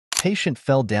Patient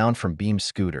fell down from beam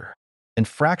scooter and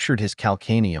fractured his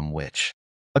calcaneum, which,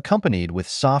 accompanied with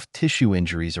soft tissue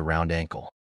injuries around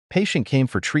ankle. Patient came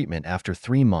for treatment after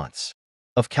 3 months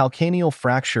of calcaneal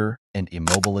fracture and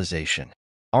immobilization.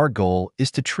 Our goal is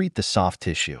to treat the soft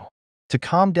tissue, to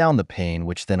calm down the pain,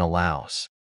 which then allows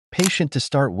patient to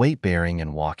start weight-bearing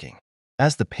and walking.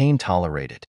 As the pain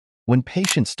tolerated, when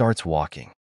patient starts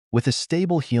walking with a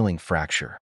stable healing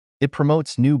fracture, it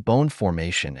promotes new bone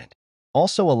formation and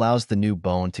also allows the new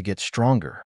bone to get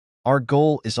stronger. Our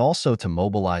goal is also to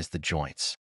mobilize the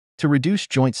joints, to reduce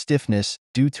joint stiffness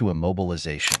due to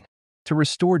immobilization, to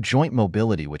restore joint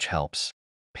mobility, which helps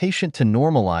patient to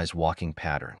normalize walking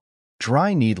pattern.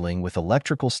 Dry needling with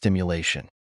electrical stimulation,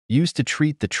 used to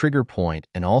treat the trigger point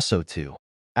and also to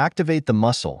activate the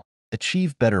muscle,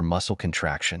 achieve better muscle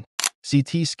contraction.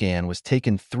 CT scan was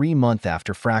taken 3 months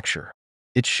after fracture.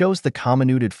 It shows the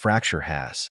comminuted fracture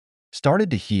has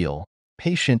started to heal.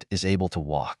 Patient is able to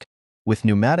walk with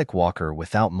pneumatic walker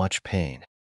without much pain.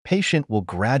 Patient will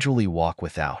gradually walk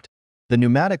without the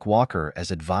pneumatic walker as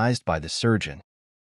advised by the surgeon.